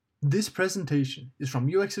This presentation is from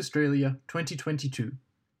UX Australia 2022,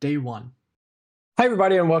 Day 1. Hi,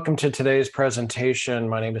 everybody, and welcome to today's presentation.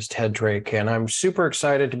 My name is Ted Drake, and I'm super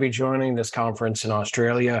excited to be joining this conference in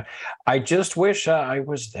Australia. I just wish I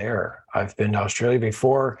was there. I've been to Australia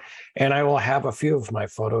before, and I will have a few of my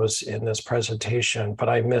photos in this presentation, but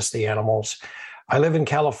I miss the animals. I live in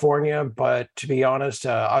California, but to be honest,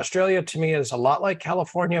 Australia to me is a lot like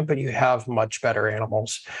California, but you have much better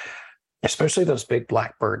animals, especially those big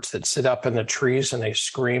black birds that sit up in the trees and they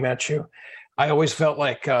scream at you. I always felt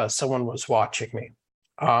like someone was watching me.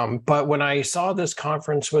 But when I saw this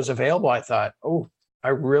conference was available, I thought, oh, I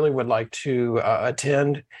really would like to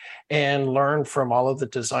attend and learn from all of the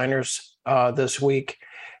designers this week.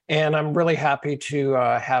 And I'm really happy to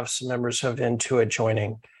have some members of Intuit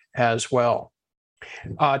joining as well.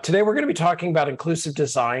 Today, we're going to be talking about inclusive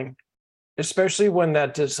design, especially when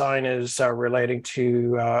that design is relating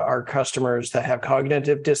to our customers that have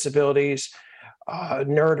cognitive disabilities,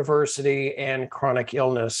 neurodiversity, and chronic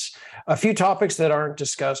illness. A few topics that aren't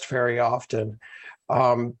discussed very often.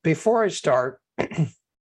 Before I start,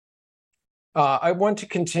 I want to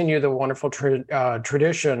continue the wonderful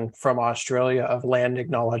tradition from Australia of land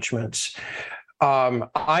acknowledgements.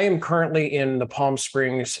 I am currently in the Palm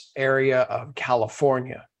Springs area of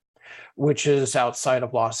California, which is outside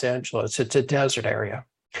of Los Angeles. It's a desert area.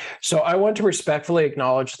 So I want to respectfully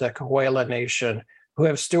acknowledge the Coahuila Nation, who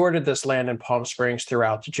have stewarded this land in Palm Springs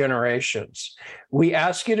throughout the generations. We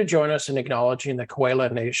ask you to join us in acknowledging the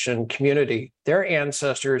Coahuila Nation community, their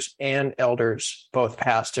ancestors and elders, both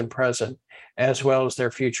past and present, as well as their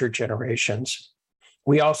future generations.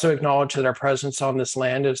 We also acknowledge that our presence on this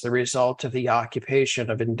land is the result of the occupation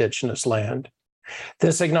of Indigenous land.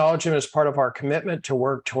 This acknowledgement is part of our commitment to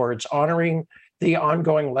work towards honoring the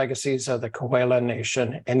ongoing legacies of the Coahuila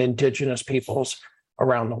Nation and Indigenous peoples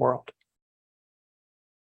around the world.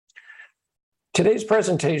 Today's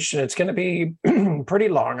presentation, it's going to be pretty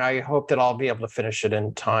long. I hope that I'll be able to finish it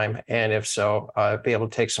in time, and if so, I'll be able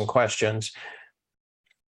to take some questions.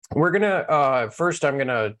 We're going to, first, I'm going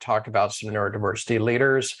to talk about some neurodiversity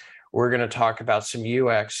leaders. We're going to talk about some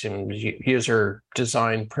UX and user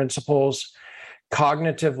design principles,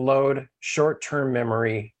 cognitive load, short-term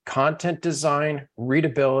memory, content design,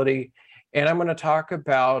 readability, and I'm going to talk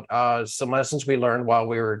about some lessons we learned while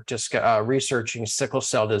we were just researching sickle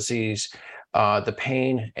cell disease, the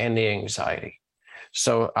pain and the anxiety.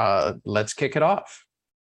 So let's kick it off.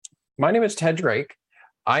 My name is Ted Drake.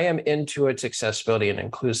 I am Intuit's accessibility and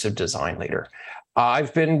inclusive design leader.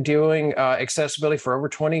 I've been doing accessibility for over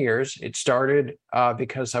 20 years. It started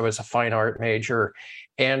because I was a fine art major.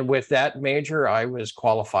 And with that major, I was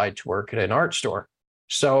qualified to work at an art store.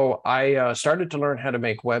 So I started to learn how to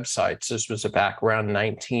make websites. This was back around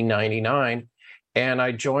 1999. And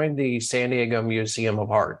I joined the San Diego Museum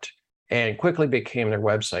of Art and quickly became their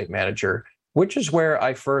website manager, which is where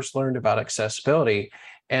I first learned about accessibility.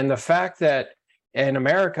 And the fact that in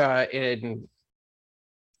America, it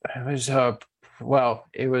was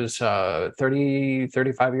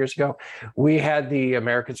 35 years ago, we had the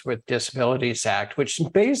Americans with Disabilities Act, which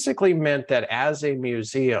basically meant that as a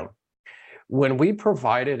museum, when we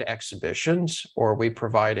provided exhibitions or we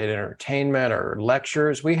provided entertainment or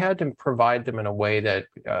lectures, we had to provide them in a way that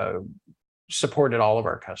supported all of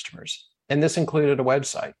our customers. And this included a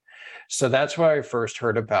website. So that's why I first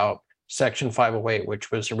heard about Section 508,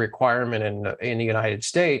 which was a requirement in the United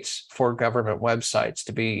States for government websites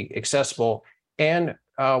to be accessible and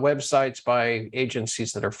websites by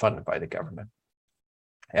agencies that are funded by the government.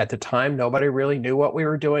 At the time, nobody really knew what we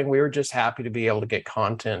were doing. We were just happy to be able to get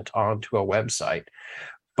content onto a website.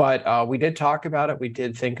 But we did talk about it. We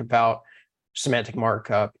did think about semantic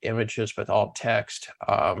markup, images with alt text,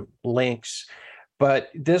 links. But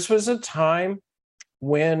this was a time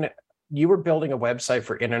when you were building a website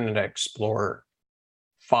for Internet Explorer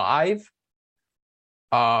 5,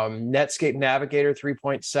 Netscape Navigator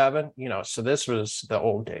 3.7, so this was the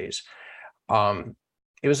old days.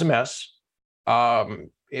 It was a mess.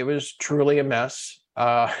 It was truly a mess.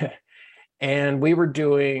 And we were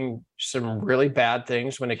doing some really bad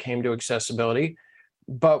things when it came to accessibility.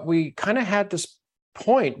 But we kind of had this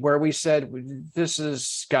point where we said, this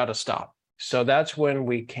has got to stop. So that's when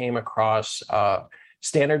we came across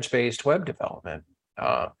standards-based web development,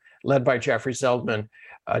 led by Jeffrey Zeldman,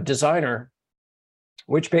 a designer,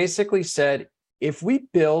 which basically said, if we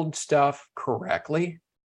build stuff correctly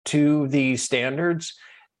to the standards,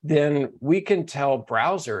 then we can tell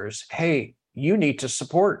browsers, hey, you need to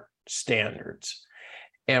support standards.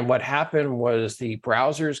 And what happened was the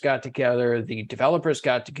browsers got together, the developers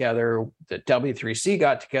got together, the W3C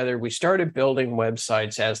got together. We started building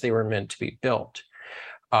websites as they were meant to be built.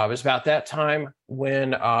 It was about that time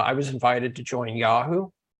when I was invited to join Yahoo.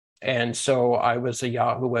 And so I was a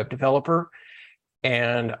Yahoo web developer,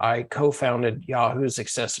 and I co-founded Yahoo's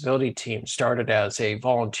accessibility team. Started as a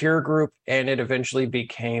volunteer group, and it eventually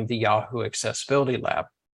became the Yahoo Accessibility Lab.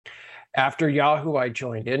 After Yahoo, I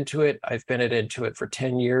joined Intuit. I've been at Intuit for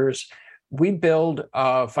 10 years. We build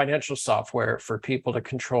financial software for people to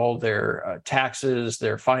control their taxes,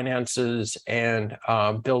 their finances, and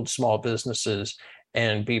build small businesses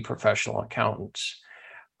and be professional accountants.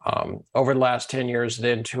 Over the last 10 years at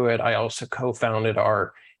Intuit, I also co-founded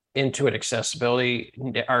our Intuit Accessibility,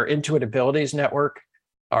 our Intuit Abilities Network,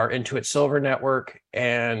 our Intuit Silver Network,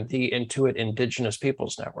 and the Intuit Indigenous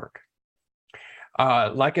Peoples Network.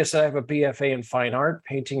 Like I said, I have a BFA in fine art,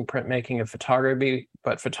 painting, printmaking, and photography,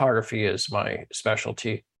 but photography is my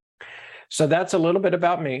specialty. So that's a little bit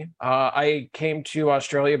about me. I came to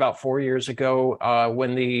Australia about 4 years ago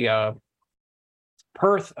when the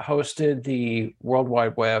Perth hosted the World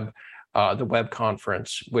Wide Web, the Web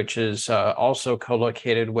Conference, which is also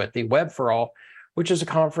co-located with the Web for All, which is a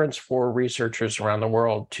conference for researchers around the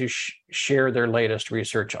world to share their latest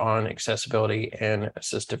research on accessibility and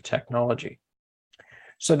assistive technology.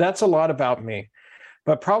 So that's a lot about me.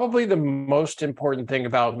 But probably the most important thing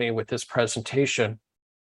about me with this presentation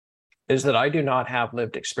is that I do not have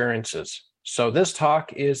lived experiences. So this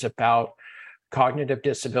talk is about cognitive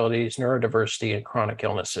disabilities, neurodiversity, and chronic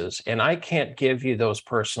illnesses. And I can't give you those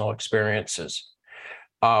personal experiences.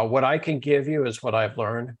 What I can give you is what I've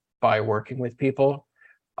learned by working with people,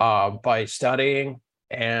 by studying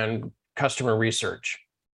and customer research.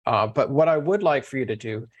 But what I would like for you to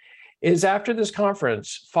do is after this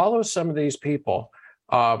conference, follow some of these people.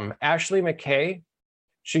 Ashley McKay,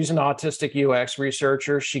 she's an autistic UX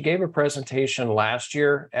researcher. She gave a presentation last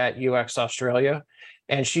year at UX Australia,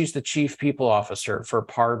 and she's the Chief People Officer for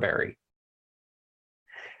Parberry.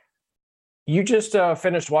 You just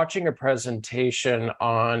finished watching a presentation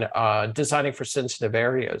on designing for sensitive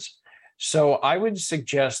areas. So I would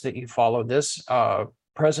suggest that you follow this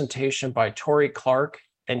presentation by Tori Clark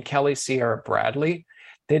and Kelly Sierra Bradley.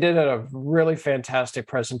 They did a really fantastic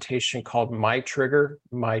presentation called My Trigger,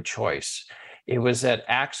 My Choice. It was at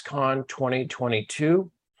AXCON 2022,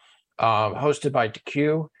 hosted by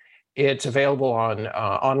DeQ. It's available on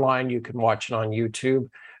online. You can watch it on YouTube.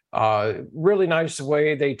 Really nice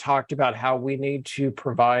way they talked about how we need to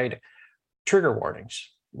provide trigger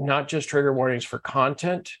warnings, not just trigger warnings for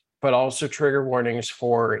content, but also trigger warnings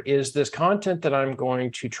for, is this content that I'm going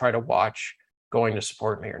to try to watch going to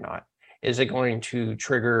support me or not? Is it going to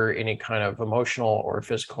trigger any kind of emotional or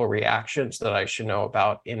physical reactions that I should know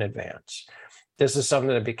about in advance? This is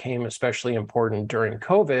something that became especially important during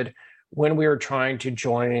COVID when we were trying to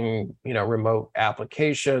join, remote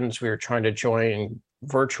applications. We were trying to join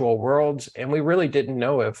virtual worlds, and we really didn't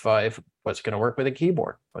know if what's going to work with a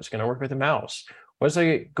keyboard, what's going to work with a mouse, was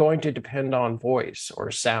it going to depend on voice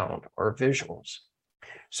or sound or visuals.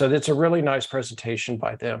 So that's a really nice presentation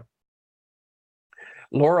by them.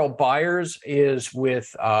 Laurel Byers is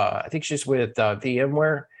with, I think she's with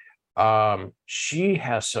VMware. She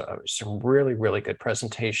has some really, really good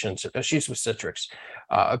presentations. She's with Citrix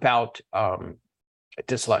about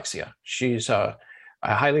dyslexia.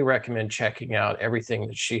 I highly recommend checking out everything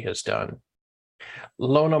that she has done.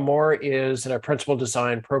 Lona Moore is a principal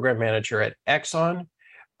design program manager at Exxon.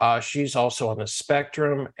 She's also on the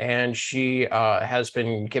spectrum, and she has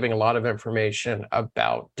been giving a lot of information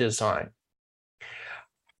about design.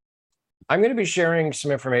 I'm going to be sharing some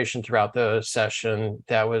information throughout the session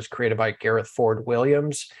that was created by Gareth Ford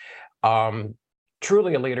Williams.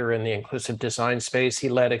 Truly a leader in the inclusive design space. He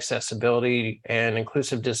led accessibility and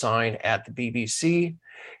inclusive design at the BBC.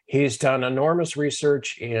 He's done enormous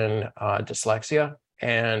research in dyslexia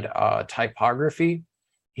and typography.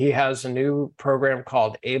 He has a new program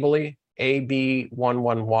called Ably,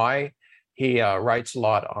 AB11Y. He writes a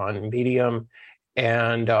lot on Medium,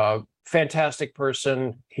 and fantastic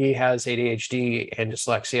person. He has ADHD and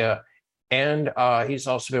dyslexia, and he's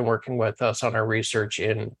also been working with us on our research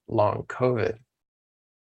in long COVID.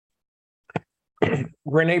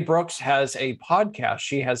 Renee Brooks has a podcast.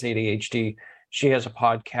 She has ADHD. She has a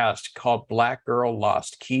podcast called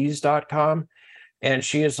blackgirllostkeys.com, and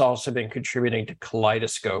she has also been contributing to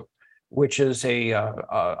Kaleidoscope, which is a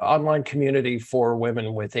online community for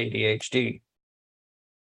women with ADHD.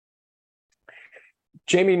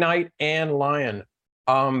 Jamie Knight and Lyon.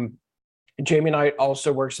 Jamie Knight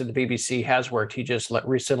also works at the BBC, has worked. He just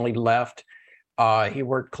recently left. He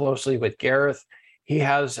worked closely with Gareth. He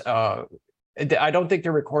has I don't think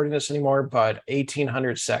they're recording this anymore, but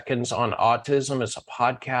 1800 Seconds on Autism is a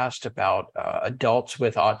podcast about adults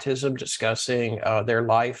with autism discussing their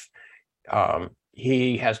life.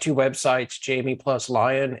 He has two websites, Jamie Plus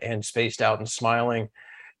Lion and Spaced Out and Smiling.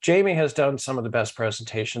 Jamie has done some of the best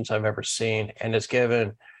presentations I've ever seen and has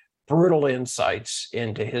given brutal insights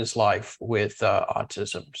into his life with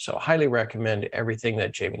autism. So highly recommend everything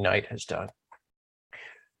that Jamie Knight has done.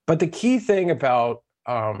 But the key thing about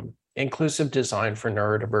inclusive design for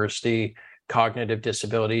neurodiversity, cognitive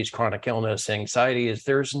disabilities, chronic illness, anxiety is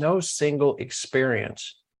there's no single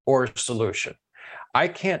experience or solution. I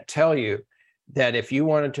can't tell you that if you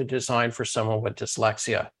wanted to design for someone with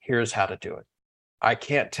dyslexia, here's how to do it. I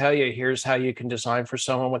can't tell you here's how you can design for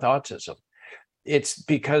someone with autism. It's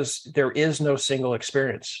because there is no single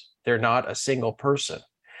experience. They're not a single person.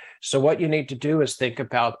 So what you need to do is think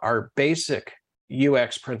about our basic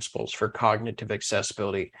UX principles for cognitive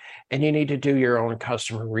accessibility, and you need to do your own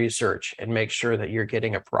customer research and make sure that you're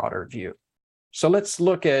getting a broader view. So let's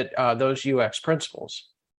look at those UX principles.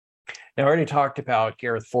 Now, I already talked about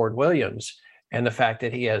Gareth Ford Williams and the fact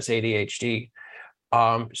that he has ADHD.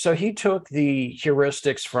 So he took the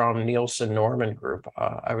heuristics from Nielsen Norman Group.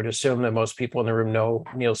 I would assume that most people in the room know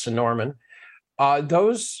Nielsen Norman.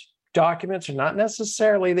 Those documents are not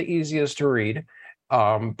necessarily the easiest to read,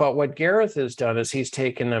 but what Gareth has done is he's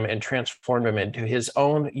taken them and transformed them into his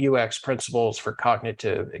own UX principles for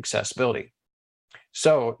cognitive accessibility.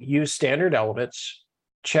 So use standard elements,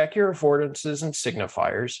 check your affordances and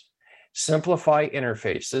signifiers, simplify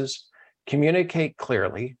interfaces, communicate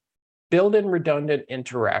clearly, build in redundant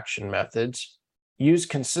interaction methods, use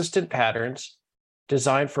consistent patterns,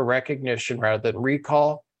 design for recognition rather than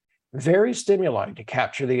recall, vary stimuli to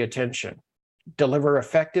capture the attention, deliver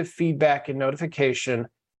effective feedback and notification,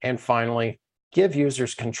 and finally, give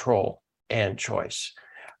users control and choice.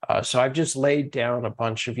 So I've just laid down a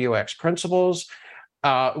bunch of UX principles.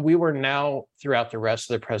 We will now, throughout the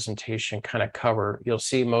rest of the presentation, kind of cover, you'll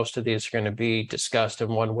see most of these are going to be discussed in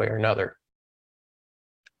one way or another.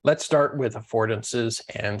 Let's start with affordances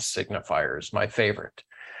and signifiers, my favorite.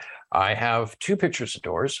 I have two pictures of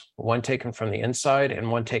doors, one taken from the inside and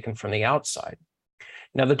one taken from the outside.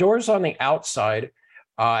 Now, the doors on the outside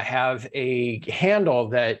have a handle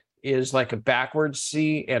that is like a backwards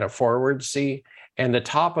C and a forward C, and the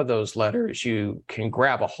top of those letters you can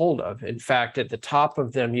grab a hold of. In fact, at the top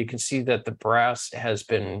of them, you can see that the brass has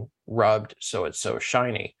been rubbed so it's so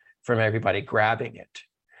shiny from everybody grabbing it.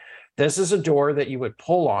 This is a door that you would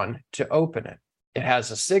pull on to open it. It has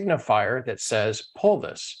a signifier that says, pull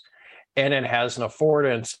this, and it has an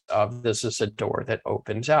affordance of this is a door that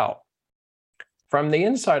opens out. From the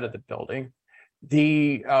inside of the building,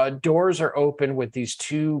 the doors are open with these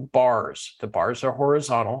two bars. The bars are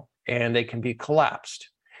horizontal and they can be collapsed.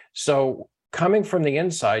 So coming from the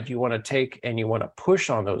inside, you want to take and you want to push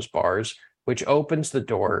on those bars, which opens the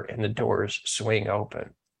door and the doors swing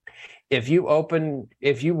open. If you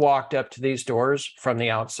walked up to these doors from the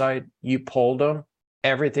outside, you pulled them,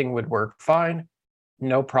 everything would work fine.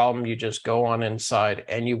 No problem. You just go on inside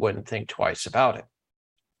and you wouldn't think twice about it.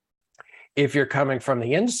 If you're coming from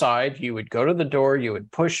the inside, you would go to the door, you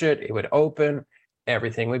would push it, it would open,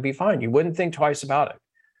 everything would be fine. You wouldn't think twice about it.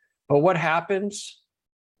 But what happens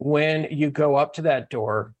when you go up to that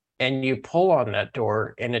door and you pull on that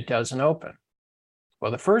door and it doesn't open?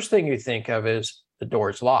 Well, the first thing you think of is the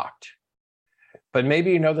door's locked. But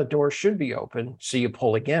maybe you know the door should be open, so you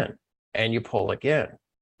pull again, and you pull again,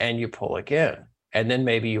 and you pull again, and then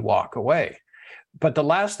maybe you walk away. But the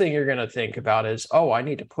last thing you're going to think about is, oh, I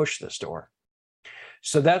need to push this door.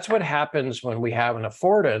 So that's what happens when we have an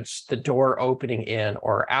affordance, the door opening in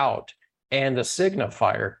or out, and the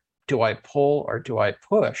signifier, do I pull or do I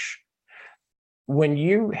push? When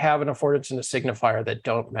you have an affordance and a signifier that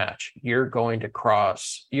don't match, you're going to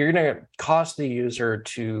cause the user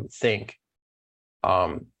to think,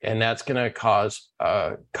 and that's going to cause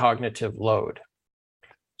a cognitive load.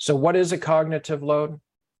 So what is a cognitive load?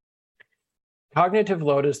 Cognitive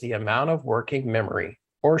load is the amount of working memory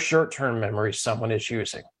or short-term memory someone is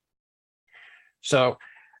using. So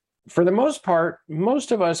for the most part,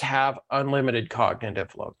 most of us have unlimited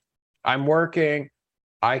cognitive load. I'm working,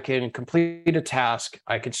 I can complete a task,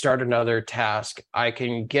 I can start another task, I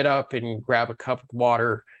can get up and grab a cup of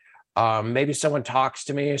water, maybe someone talks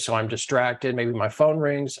to me, so I'm distracted, maybe my phone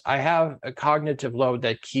rings. I have a cognitive load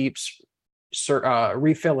that keeps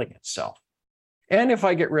refilling itself. And if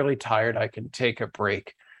I get really tired, I can take a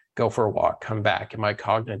break, go for a walk, come back, and my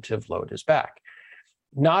cognitive load is back.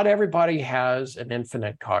 Not everybody has an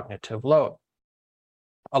infinite cognitive load.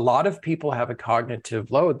 A lot of people have a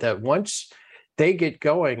cognitive load that once they get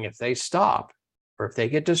going, if they stop, or if they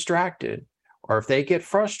get distracted, or if they get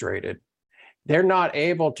frustrated, they're not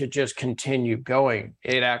able to just continue going.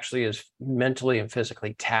 It actually is mentally and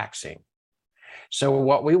physically taxing. So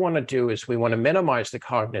what we want to do is we want to minimize the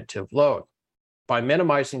cognitive load. By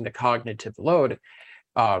minimizing the cognitive load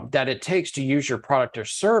that it takes to use your product or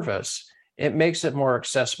service, it makes it more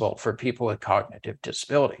accessible for people with cognitive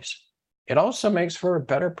disabilities. It also makes for a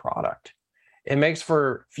better product. It makes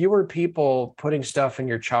for fewer people putting stuff in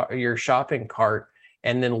your shopping cart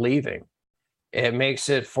and then leaving. It makes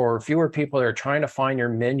it for fewer people that are trying to find your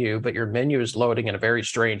menu, but your menu is loading in a very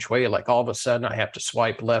strange way. Like all of a sudden I have to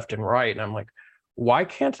swipe left and right. And I'm like, why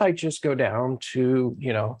can't I just go down to,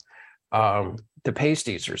 the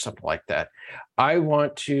pasties or something like that? I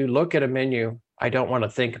want to look at a menu. I don't want to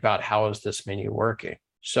think about how is this menu working.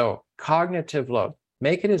 So cognitive load,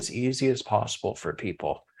 make it as easy as possible for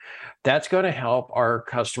people. That's going to help our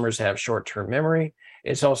customers have short-term memory.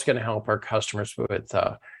 It's also going to help our customers with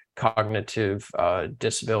cognitive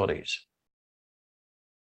disabilities.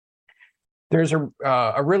 There's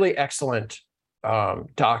a really excellent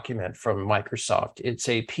document from Microsoft. It's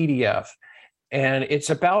a PDF, and it's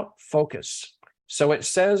about focus. So it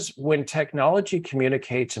says when technology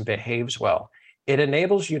communicates and behaves well, it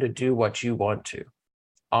enables you to do what you want to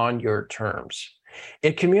on your terms.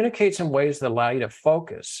 It communicates in ways that allow you to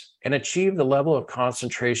focus and achieve the level of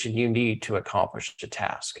concentration you need to accomplish a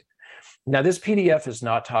task. Now, this PDF is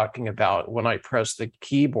not talking about when I press the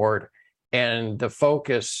keyboard and the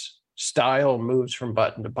focus style moves from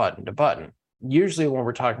button to button to button. Usually when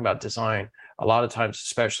we're talking about design, a lot of times,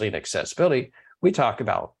 especially in accessibility, we talk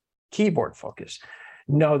about keyboard focus.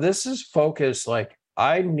 No, this is focus like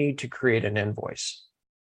I need to create an invoice.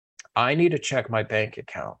 I need to check my bank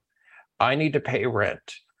account. I need to pay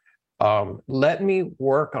rent. Let me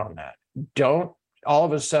work on that. Don't all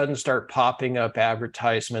of a sudden start popping up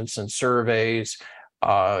advertisements and surveys.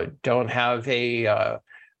 Don't have a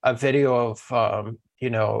video of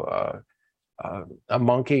a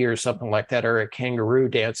monkey or something like that, or a kangaroo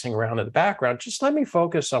dancing around in the background. Just let me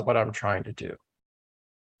focus on what I'm trying to do.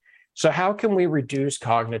 So how can we reduce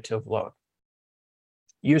cognitive load?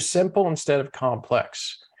 Use simple instead of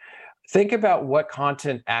complex. Think about what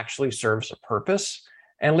content actually serves a purpose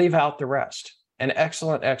and leave out the rest. An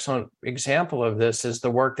excellent example of this is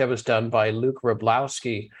the work that was done by Luke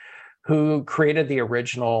Wroblewski, who created the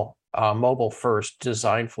original mobile-first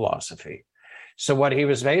design philosophy. So what he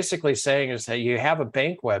was basically saying is that you have a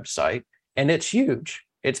bank website, and it's huge.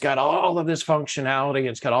 It's got all of this functionality.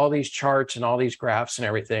 It's got all these charts and all these graphs and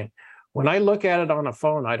everything. When I look at it on a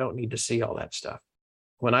phone, I don't need to see all that stuff.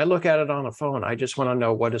 When I look at it on a phone, I just want to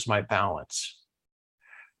know, what is my balance?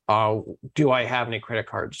 Do I have any credit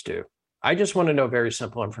cards due? I just want to know very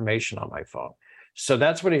simple information on my phone. So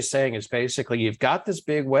that's what he's saying is basically, you've got this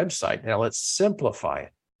big website. Now let's simplify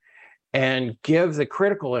it and give the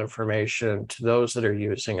critical information to those that are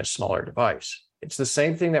using a smaller device. It's the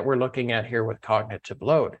same thing that we're looking at here with cognitive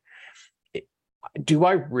load. Do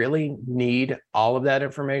I really need all of that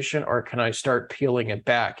information, or can I start peeling it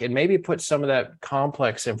back and maybe put some of that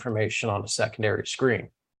complex information on a secondary screen?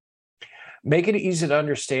 Make it easy to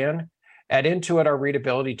understand. At Intuit, our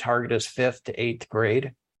readability target is 5th to 8th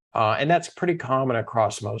grade, and that's pretty common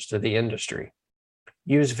across most of the industry.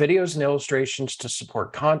 Use videos and illustrations to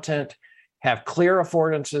support content, have clear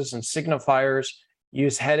affordances and signifiers,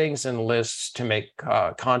 use headings and lists to make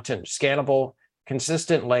content scannable,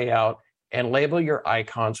 consistent layout, and label your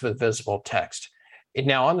icons with visible text.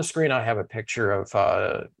 Now on the screen, I have a picture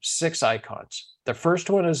of 6 icons. The first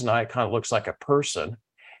one is an icon that looks like a person,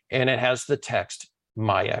 and it has the text,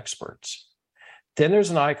 "My Experts." Then there's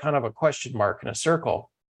an icon of a question mark and a circle.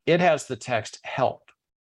 It has the text, "Help."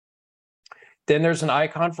 Then there's an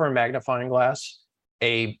icon for a magnifying glass,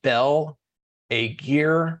 a bell, a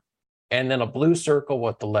gear, and then a blue circle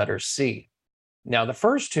with the letter C. Now, the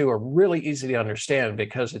first two are really easy to understand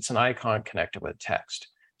because it's an icon connected with text.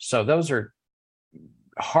 So those are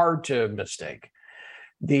hard to mistake.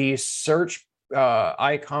 The search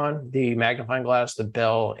icon, the magnifying glass, the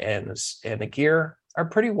bell, and the gear are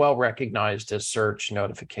pretty well recognized as search,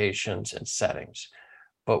 notifications, and settings.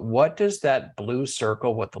 But what does that blue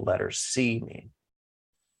circle with the letter C mean?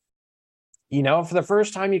 For the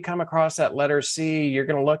first time you come across that letter C, you're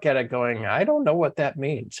going to look at it going, I don't know what that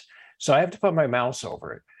means. So I have to put my mouse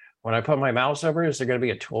over it. When I put my mouse over it, is there going to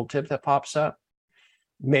be a tooltip that pops up?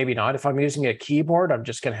 Maybe not. If I'm using a keyboard, I'm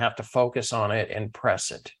just going to have to focus on it and press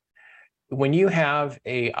it. When you have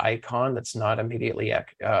an icon that's not immediately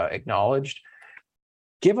acknowledged,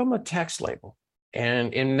 give them a text label.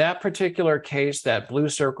 And in that particular case, that blue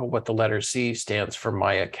circle with the letter C stands for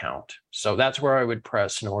my account. So that's where I would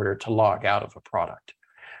press in order to log out of a product.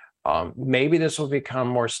 Maybe this will become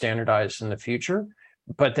more standardized in the future,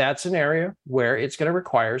 but that's an area where it's going to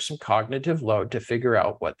require some cognitive load to figure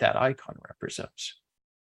out what that icon represents.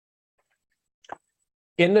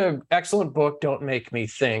 In the excellent book, Don't Make Me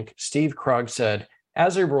Think, Steve Krug said,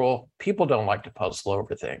 as a rule, people don't like to puzzle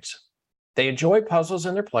over things. They enjoy puzzles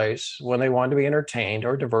in their place when they want to be entertained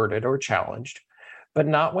or diverted or challenged, but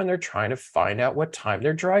not when they're trying to find out what time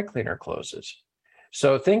their dry cleaner closes.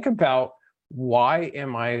 So think about, why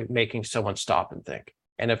am I making someone stop and think?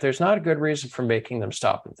 And if there's not a good reason for making them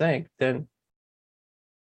stop and think, then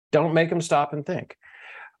don't make them stop and think.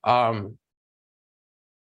 I'm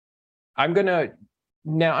going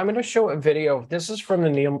to show a video. This is from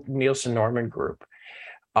the Nielsen Norman Group.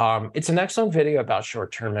 It's an excellent video about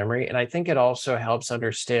short-term memory, and I think it also helps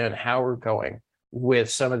understand how we're going with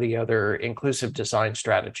some of the other inclusive design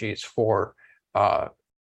strategies for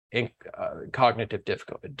cognitive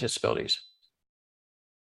disabilities.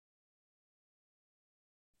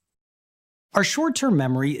 Our short-term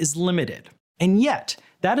memory is limited, and yet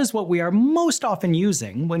that is what we are most often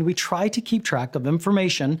using when we try to keep track of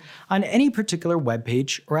information on any particular web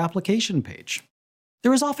page or application page.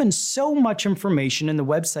 There is often so much information in the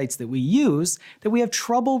websites that we use that we have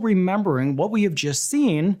trouble remembering what we have just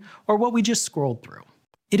seen or what we just scrolled through.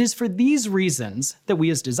 It is for these reasons that we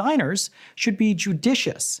as designers should be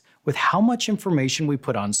judicious with how much information we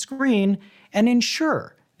put on screen and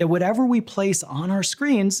ensure that whatever we place on our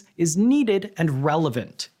screens is needed and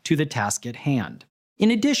relevant to the task at hand. In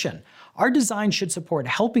addition, our design should support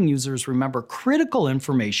helping users remember critical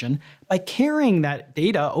information by carrying that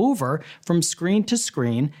data over from screen to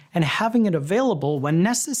screen and having it available when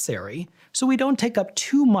necessary, so we don't take up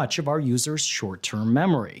too much of our users' short-term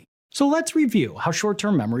memory. So let's review how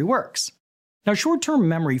short-term memory works. Now, short-term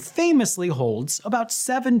memory famously holds about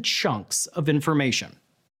 7 chunks of information.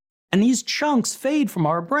 And these chunks fade from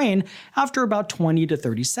our brain after about 20 to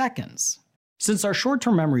 30 seconds. Since our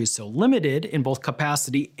short-term memory is so limited in both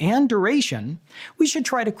capacity and duration, we should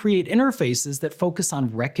try to create interfaces that focus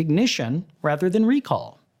on recognition rather than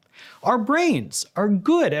recall. Our brains are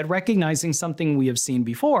good at recognizing something we have seen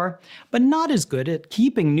before, but not as good at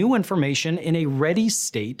keeping new information in a ready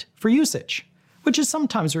state for usage, which is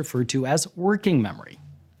sometimes referred to as working memory.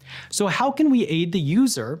 So how can we aid the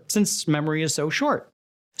user since memory is so short?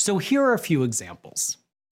 So here are a few examples.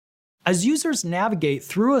 As users navigate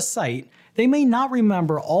through a site, they may not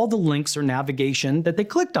remember all the links or navigation that they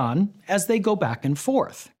clicked on as they go back and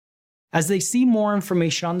forth. As they see more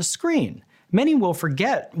information on the screen, many will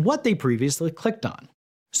forget what they previously clicked on.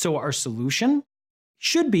 So our solution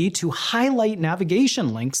should be to highlight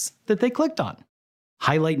navigation links that they clicked on.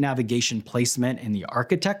 Highlight navigation placement in the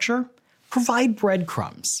architecture, provide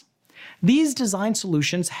breadcrumbs. These design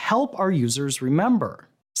solutions help our users remember.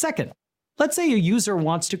 Second, let's say a user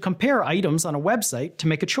wants to compare items on a website to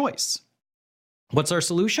make a choice. What's our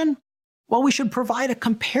solution? Well, we should provide a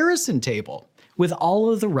comparison table with all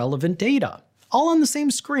of the relevant data, all on the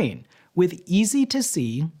same screen, with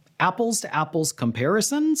easy-to-see apples-to-apples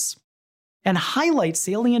comparisons, and highlight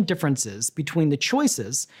salient differences between the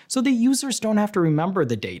choices so that users don't have to remember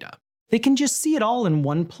the data. They can just see it all in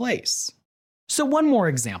one place. So one more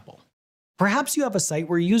example. Perhaps you have a site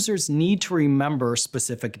where users need to remember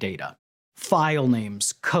specific data, file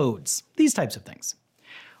names, codes, these types of things.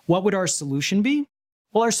 What would our solution be?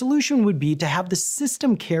 Well, our solution would be to have the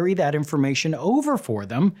system carry that information over for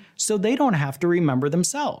them so they don't have to remember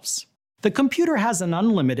themselves. The computer has an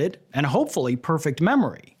unlimited and hopefully perfect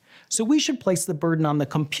memory, so we should place the burden on the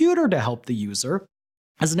computer to help the user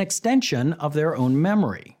as an extension of their own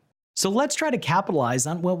memory. So let's try to capitalize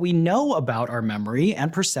on what we know about our memory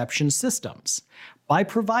and perception systems by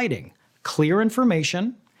providing clear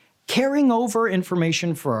information, carrying over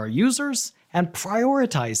information for our users, and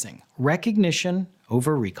prioritizing recognition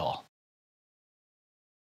over recall.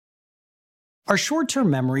 Our short-term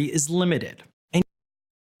memory is limited. I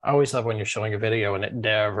always love when you're showing a video and it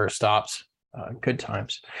never stops. Good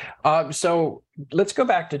times. So let's go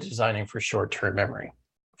back to designing for short-term memory.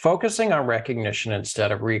 Focusing on recognition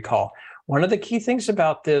instead of recall. One of the key things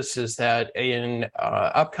about this is that in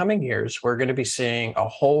upcoming years, we're going to be seeing a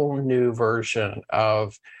whole new version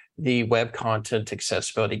of the Web Content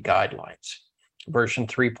Accessibility Guidelines, version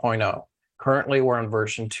 3.0. Currently, we're on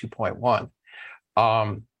version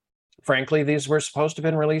 2.1. Frankly, these were supposed to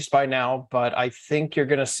have been released by now, but I think you're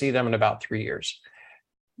going to see them in about 3 years.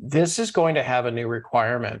 This is going to have a new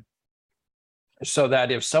requirement so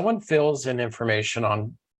that if someone fills in information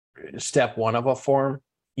on step 1 of a form,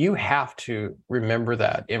 you have to remember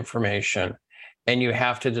that information, and you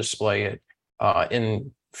have to display it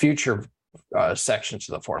in future sections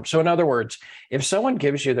of the form. So in other words, if someone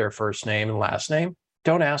gives you their first name and last name,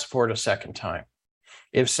 don't ask for it a second time.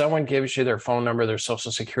 If someone gives you their phone number, their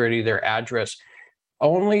social security, their address,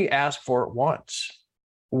 only ask for it once.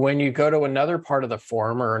 When you go to another part of the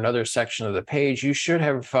form or another section of the page, you should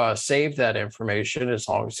have saved that information, as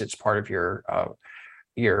long as it's part of your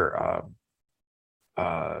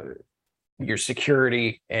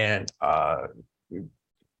security and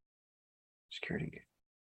security.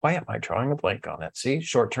 Why am I drawing a blank on that? See,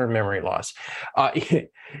 short-term memory loss.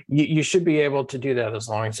 You should be able to do that as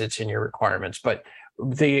long as it's in your requirements. But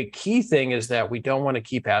the key thing is that we don't want to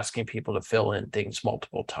keep asking people to fill in things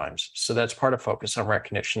multiple times. So that's part of focus on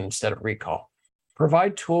recognition instead of recall.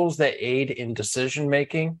 Provide tools that aid in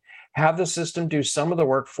decision-making. Have the system do some of the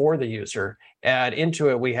work for the user. Add into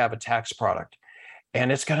it, we have a tax product.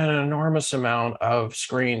 And it's got an enormous amount of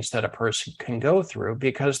screens that a person can go through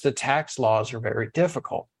because the tax laws are very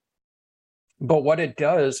difficult. But what it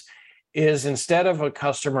does is, instead of a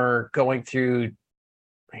customer going through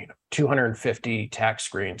 250 tax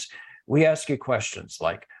screens, we ask you questions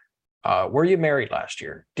like, were you married last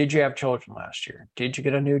year? Did you have children last year? Did you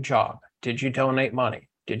get a new job? Did you donate money?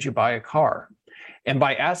 Did you buy a car? And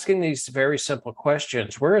by asking these very simple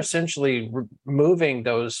questions, we're essentially moving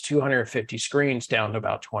those 250 screens down to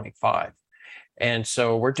about 25. And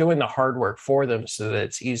so we're doing the hard work for them so that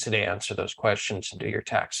it's easy to answer those questions and do your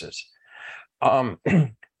taxes.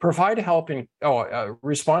 Provide help in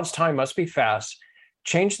response time must be fast.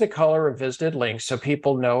 Change the color of visited links so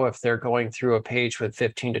people know if they're going through a page with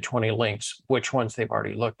 15 to 20 links, which ones they've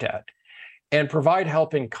already looked at. And provide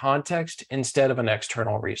help in context instead of an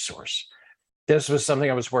external resource. This was something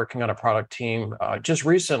I was working on a product team just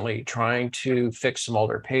recently, trying to fix some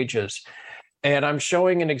older pages. And I'm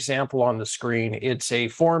showing an example on the screen. It's a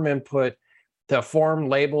form input. The form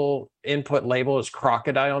label, input label is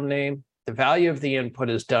crocodile name. The value of the input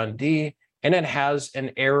is Dundee, and it has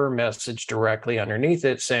an error message directly underneath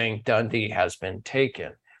it saying Dundee has been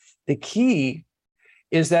taken. The key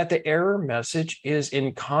is that the error message is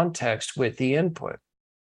in context with the input.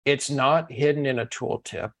 It's not hidden in a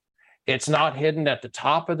tooltip. It's not hidden at the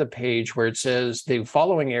top of the page where it says the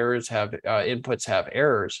following errors have inputs have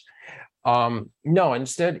errors. No,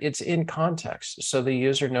 instead it's in context. So the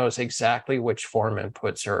user knows exactly which form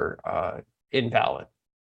inputs are invalid.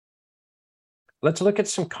 Let's look at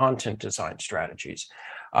some content design strategies.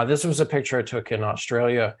 This was a picture I took in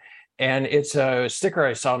Australia, and it's a sticker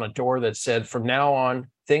I saw on a door that said, "From now on,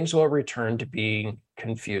 things will return to being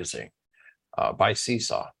confusing," by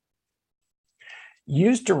Seesaw.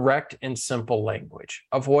 Use direct and simple language.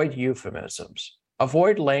 Avoid euphemisms.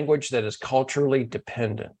 Avoid language that is culturally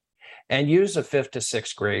dependent, and use a 5th to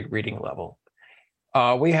 6th grade reading level.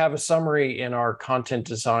 We have a summary in our content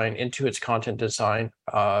design, Intuit's content design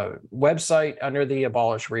website under the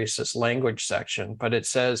Abolish Racist Language section, but it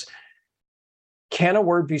says, can a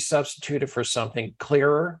word be substituted for something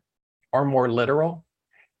clearer or more literal?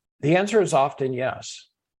 The answer is often yes.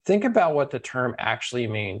 Think about what the term actually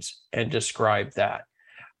means and describe that.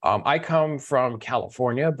 I come from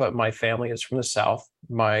California, but my family is from the South.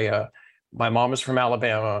 My mom is from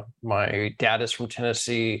Alabama. My dad is from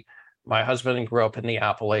Tennessee. My husband grew up in the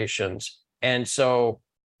Appalachians. And so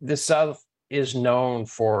the South is known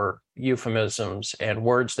for euphemisms and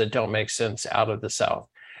words that don't make sense out of the South.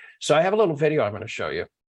 So I have a little video I'm going to show you.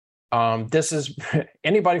 This is,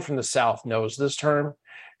 anybody from the South knows this term.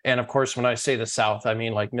 And of course, when I say the South, I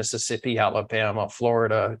mean like Mississippi, Alabama,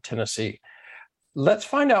 Florida, Tennessee. Let's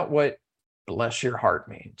find out what bless your heart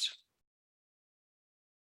means.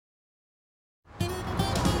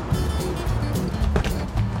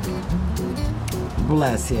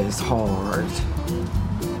 Bless his heart.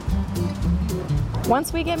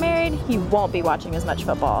 Once we get married, he won't be watching as much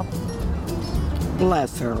football.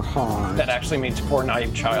 Bless her heart. That actually means poor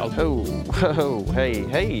naive child. Oh,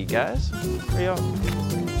 hey, guys. Hurry up.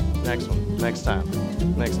 Next one, next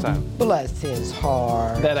time. Bless his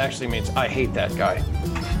heart. That actually means I hate that guy.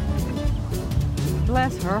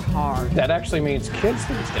 Bless her heart. That actually means kids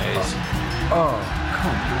these days. Oh,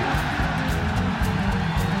 come on.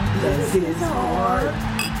 Bless his heart.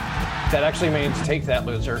 That actually means take that,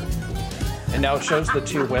 loser. And now it shows the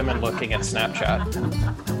two women looking at Snapchat.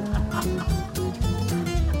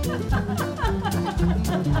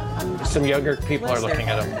 Some younger people are looking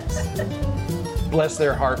at them. Bless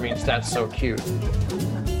their heart means that's so cute.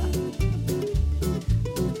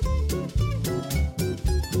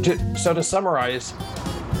 So to summarize,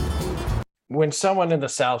 when someone in the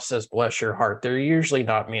South says bless your heart, they're usually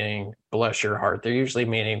not meaning bless your heart. They're usually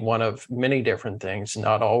meaning one of many different things,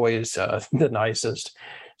 not always the nicest.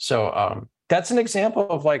 So that's an example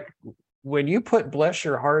of like, when you put bless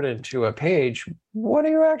your heart into a page, what are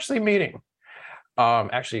you actually meaning?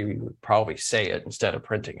 Actually, you would probably say it instead of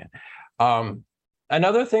printing it.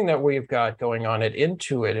 Another thing that we've got going on at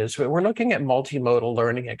Intuit is we're looking at multimodal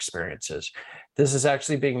learning experiences. This is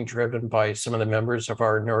actually being driven by some of the members of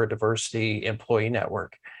our neurodiversity employee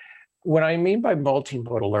network. What I mean by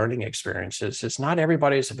multimodal learning experiences is not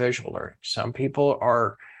everybody's a visual learner. Some people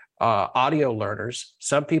are audio learners.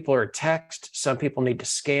 Some people are text. Some people need to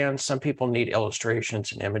scan. Some people need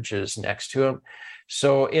illustrations and images next to them.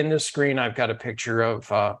 So in this screen, I've got a picture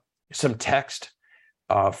of some text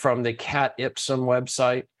from the Cat Ipsum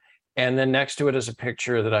website. And then next to it is a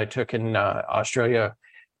picture that I took in Australia.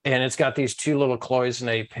 And it's got these two little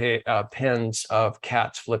cloisonne pins of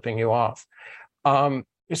cats flipping you off.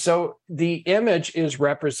 So the image is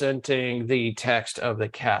representing the text of the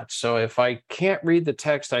cat. So if I can't read the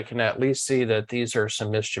text, I can at least see that these are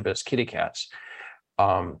some mischievous kitty cats.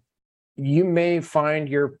 You may find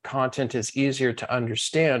your content is easier to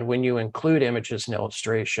understand when you include images and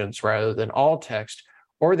illustrations rather than all text,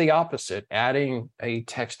 or the opposite, adding a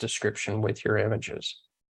text description with your images.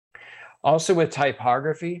 Also with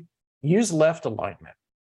typography, use left alignment.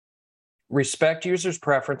 Respect users'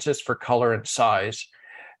 preferences for color and size.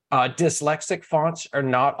 Dyslexic fonts are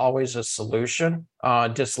not always a solution.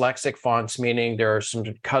 Dyslexic fonts, meaning there are some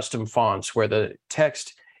custom fonts where the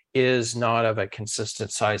text is not of a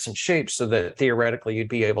consistent size and shape, so that theoretically you'd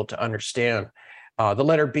be able to understand the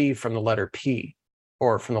letter B from the letter P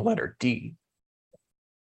or from the letter D.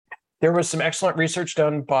 There was some excellent research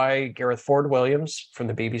done by Gareth Ford Williams from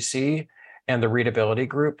the BBC and the Readability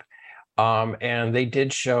Group. And they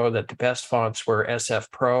did show that the best fonts were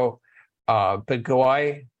SF Pro,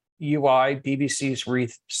 Begoi UI, BBC's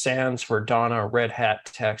Reith Sans, Verdana, Red Hat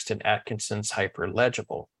Text, and Atkinson's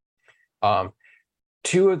Hyperlegible.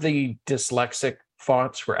 Two of the dyslexic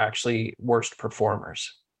fonts were actually worst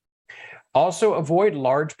performers. Also, avoid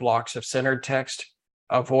large blocks of centered text,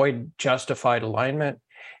 avoid justified alignment,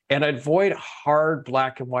 and avoid hard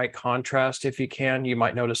black and white contrast if you can. You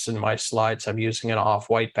might notice in my slides, I'm using an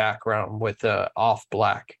off-white background with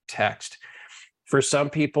off-black text. For some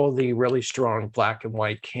people, the really strong black and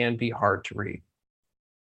white can be hard to read.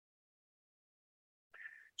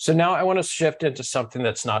 So now I want to shift into something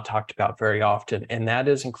that's not talked about very often, and that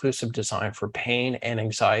is inclusive design for pain and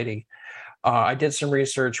anxiety. I did some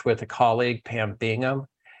research with a colleague, Pam Bingham,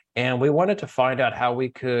 and we wanted to find out how we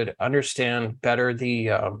could understand better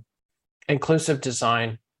the inclusive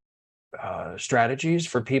design strategies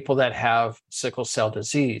for people that have sickle cell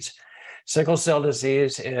disease. Sickle cell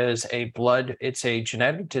disease is it's a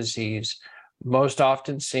genetic disease most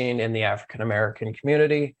often seen in the African-American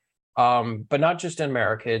community, but not just in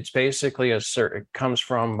America. It's basically it comes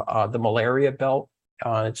from the malaria belt.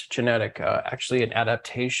 It's genetic, actually an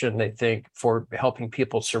adaptation, they think, for helping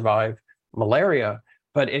people survive malaria,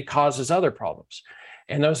 but it causes other problems.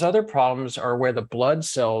 And those other problems are where the blood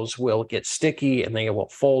cells will get sticky and they will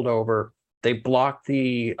fold over. They block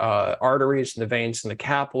the arteries and the veins and the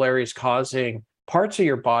capillaries, causing parts of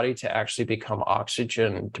your body to actually become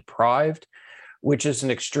oxygen deprived, which is an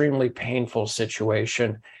extremely painful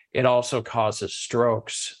situation. It also causes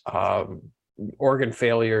strokes, organ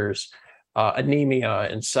failures, anemia,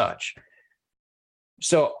 and such.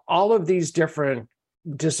 So all of these different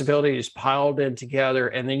disabilities piled in together,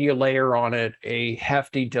 and then you layer on it a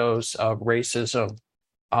hefty dose of racism,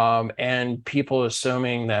 and people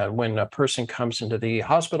assuming that when a person comes into the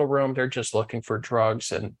hospital room, they're just looking for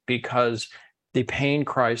drugs, and because the pain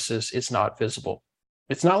crisis is not visible.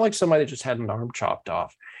 It's not like somebody just had an arm chopped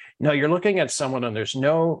off. No, you're looking at someone and there's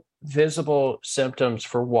no visible symptoms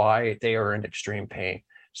for why they are in extreme pain.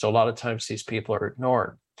 So a lot of times these people are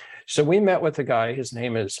ignored. So we met with a guy, his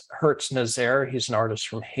name is Hertz Nazaire. He's an artist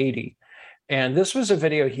from Haiti. And this was a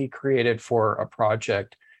video he created for a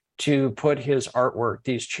project to put his artwork,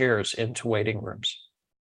 these chairs, into waiting rooms.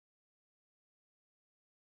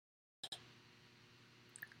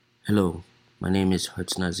 Hello, my name is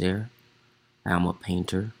Hertz Nazaire. I am a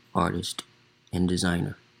painter, artist, and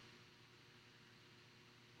designer.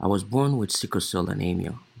 I was born with sickle cell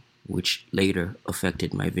anemia, which later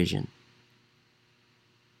affected my vision.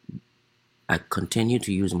 I continue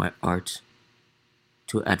to use my art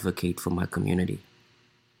to advocate for my community.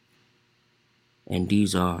 And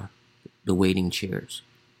these are the waiting chairs.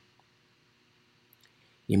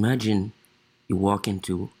 Imagine you walk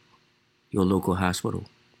into your local hospital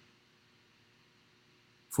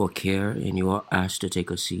for care and you are asked to take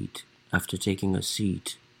a seat. After taking a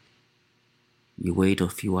seat, You wait a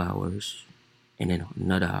few hours, and then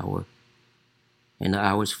another hour, and the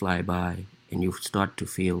hours fly by, and you start to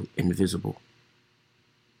feel invisible.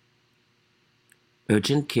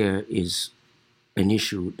 Urgent care is an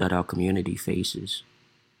issue that our community faces,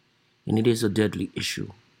 and it is a deadly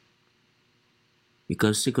issue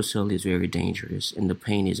because sickle cell is very dangerous and the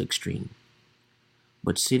pain is extreme.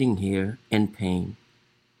 But sitting here in pain,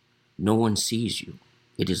 no one sees you.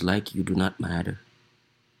 It is like you do not matter.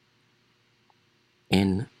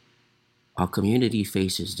 And our community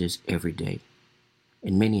faces this every day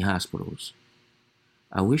in many hospitals.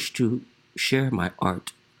 I wish to share my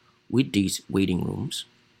art with these waiting rooms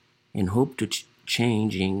and hope to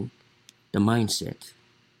changing the mindset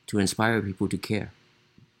to inspire people to care.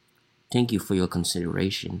 Thank you for your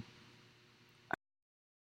consideration.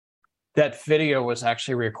 That video was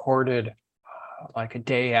actually recorded like a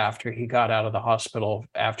day after he got out of the hospital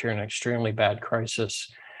after an extremely bad crisis.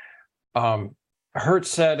 Hertz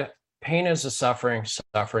said, pain is a suffering,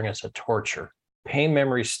 suffering is a torture. Pain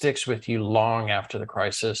memory sticks with you long after the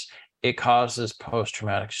crisis. It causes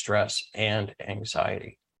post-traumatic stress and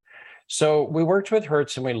anxiety. So we worked with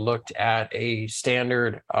Hertz and we looked at a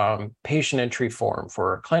standard patient entry form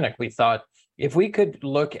for a clinic. We thought if we could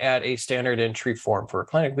look at a standard entry form for a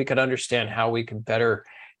clinic, we could understand how we could better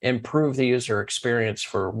improve the user experience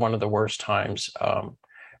for one of the worst times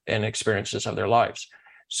and experiences of their lives.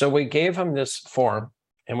 So we gave them this form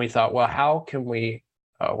and we thought, well, how can we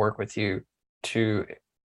work with you to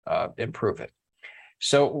improve it?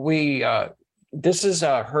 So this is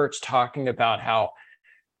Hertz talking about how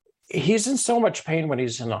he's in so much pain when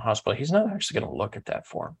he's in the hospital. He's not actually going to look at that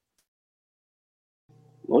form.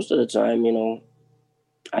 Most of the time,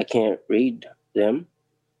 I can't read them.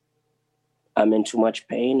 I'm in too much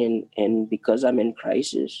pain, and because I'm in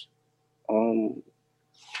crisis,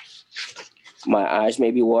 my eyes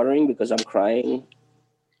may be watering because I'm crying.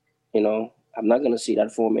 I'm not going to see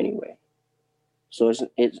that form anyway. So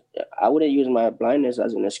I wouldn't use my blindness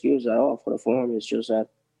as an excuse at all for the form. It's just that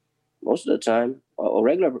most of the time, a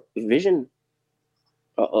regular vision,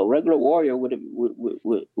 a regular warrior with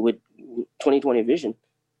 20/20 vision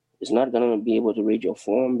is not going to be able to read your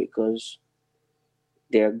form because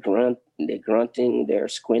they're grunting, they're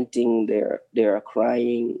squinting, they're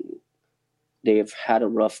crying. They've had a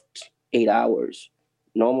rough 8 hours.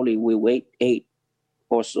 Normally, we wait 8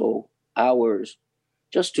 or so hours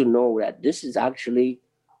just to know that this is actually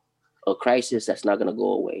a crisis that's not going to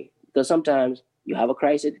go away. Because sometimes you have a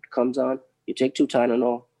crisis, it comes on, you take 2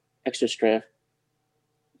 Tylenol, extra strength,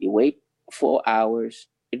 you wait 4 hours,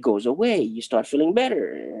 it goes away, you start feeling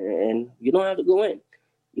better, and you don't have to go in.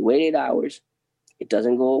 You wait 8 hours, it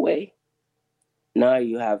doesn't go away. Now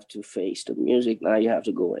you have to face the music, now you have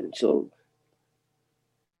to go in. So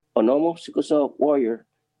a normal sickle cell warrior,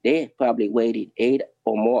 they probably waited 8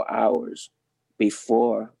 or more hours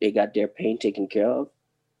before they got their pain taken care of.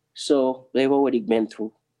 So they've already been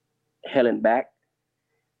through hell and back.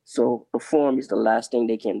 So the form is the last thing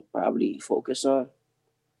they can probably focus on.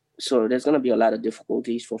 So there's going to be a lot of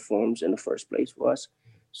difficulties for forms in the first place for us.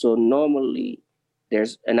 So normally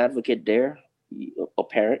there's an advocate there, a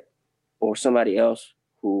parent, or somebody else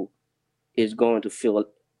who is going to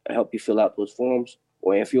help you fill out those forms.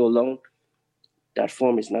 Or if you're alone, that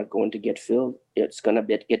form is not going to get filled. It's going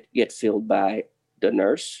to get filled by the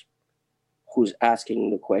nurse who's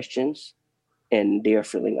asking the questions, and they're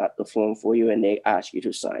filling out the form for you, and they ask you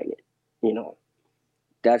to sign it.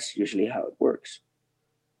 That's usually how it works.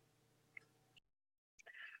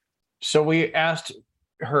 So we asked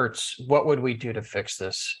Hertz, what would we do to fix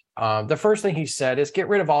this? The first thing he said is get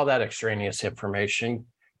rid of all that extraneous information.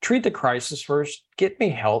 Treat the crisis first. Get me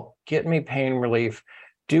help. Get me pain relief.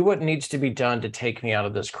 Do what needs to be done to take me out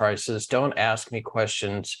of this crisis. Don't ask me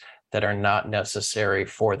questions that are not necessary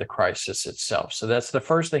for the crisis itself. So that's the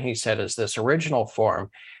first thing he said, is this original form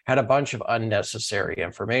had a bunch of unnecessary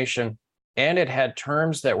information, and it had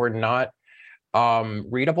terms that were not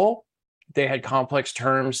readable. They had complex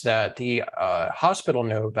terms that the hospital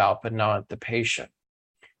knew about, but not the patient.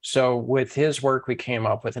 So with his work, we came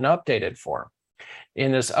up with an updated form.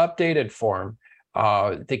 In this updated form,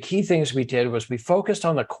 the key things we did was we focused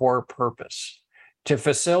on the core purpose. To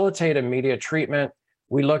facilitate immediate treatment,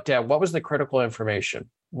 we looked at what was the critical information.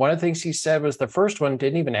 One of the things he said was the first one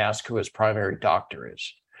didn't even ask who his primary doctor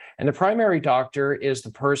is. And the primary doctor is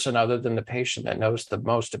the person other than the patient that knows the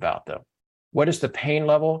most about them. What is the pain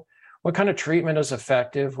level? What kind of treatment is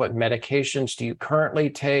effective? What medications do you currently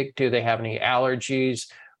take? Do they have any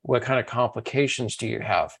allergies? What kind of complications do you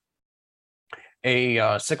have?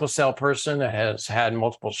 A sickle cell person that has had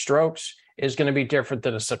multiple strokes is going to be different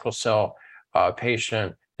than a sickle cell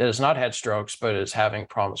patient that has not had strokes, but is having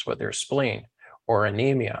problems with their spleen or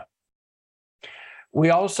anemia. We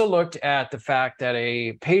also looked at the fact that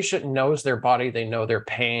a patient knows their body, they know their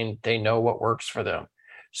pain, they know what works for them.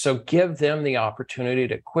 So give them the opportunity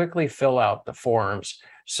to quickly fill out the forms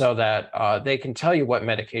so that they can tell you what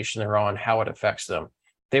medication they're on, how it affects them.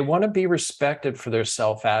 They want to be respected for their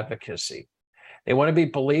self-advocacy. They want to be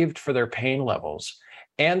believed for their pain levels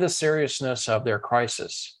and the seriousness of their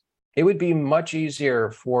crisis. It would be much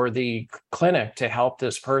easier for the clinic to help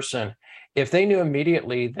this person if they knew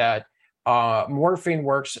immediately that morphine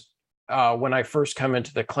works when I first come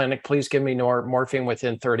into the clinic. Please give me morphine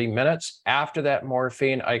within 30 minutes. After that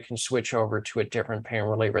morphine, I can switch over to a different pain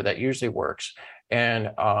reliever that usually works.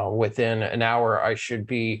 And within an hour, I should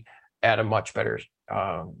be at a much better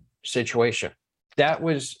situation. That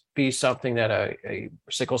would be something that a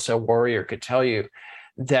sickle cell warrior could tell you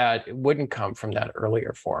that wouldn't come from that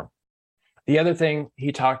earlier form. The other thing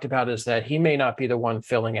he talked about is that he may not be the one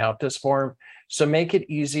filling out this form, so make it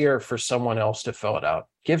easier for someone else to fill it out.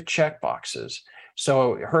 Give check boxes.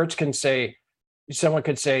 So Hertz can say, someone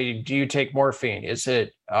could say, do you take morphine? Is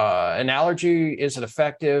it an allergy? Is it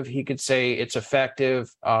effective? He could say it's effective.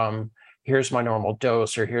 Here's my normal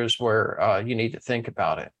dose, or here's where you need to think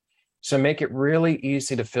about it. So make it really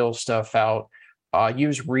easy to fill stuff out.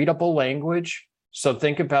 Use readable language. So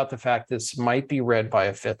think about the fact this might be read by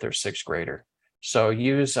a 5th or 6th grader. So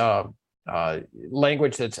use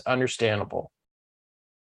language that's understandable.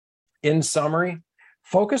 In summary,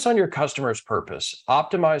 focus on your customer's purpose.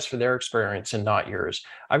 Optimize for their experience and not yours.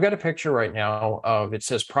 I've got a picture right now of, it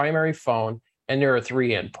says primary phone, and there are 3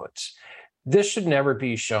 inputs. This should never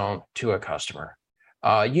be shown to a customer.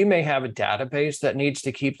 You may have a database that needs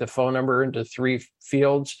to keep the phone number into 3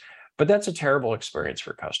 fields, but that's a terrible experience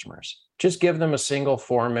for customers. Just give them a single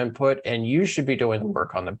form input, and you should be doing the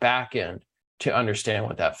work on the back end to understand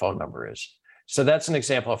what that phone number is. So that's an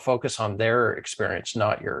example of focus on their experience,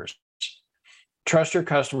 not yours. Trust your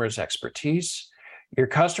customer's expertise. Your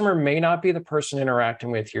customer may not be the person interacting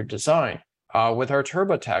with your design. With our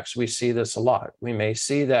TurboTax, we see this a lot. We may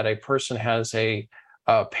see that a person has a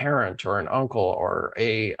parent or an uncle or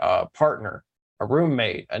a partner, a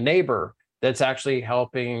roommate, a neighbor that's actually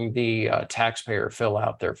helping the taxpayer fill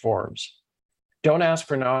out their forms. Don't ask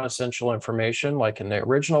for non-essential information. Like in the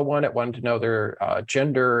original one, it wanted to know their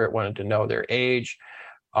gender, it wanted to know their age.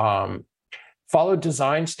 Follow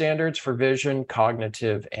design standards for vision,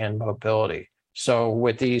 cognitive, and mobility. So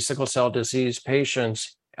with the sickle cell disease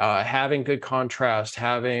patients, having good contrast,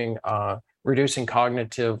 having reducing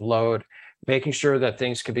cognitive load, making sure that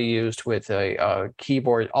things could be used with a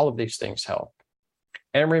keyboard, all of these things help.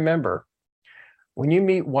 And remember, when you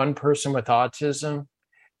meet one person with autism,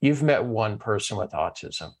 you've met one person with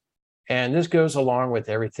autism. And this goes along with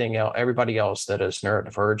everything else, everybody else that is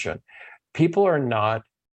neurodivergent. People are not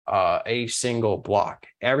a single block.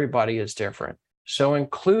 Everybody is different. So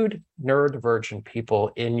include neurodivergent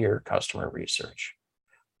people in your customer research.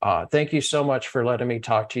 Thank you so much for letting me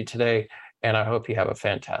talk to you today, and I hope you have a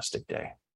fantastic day.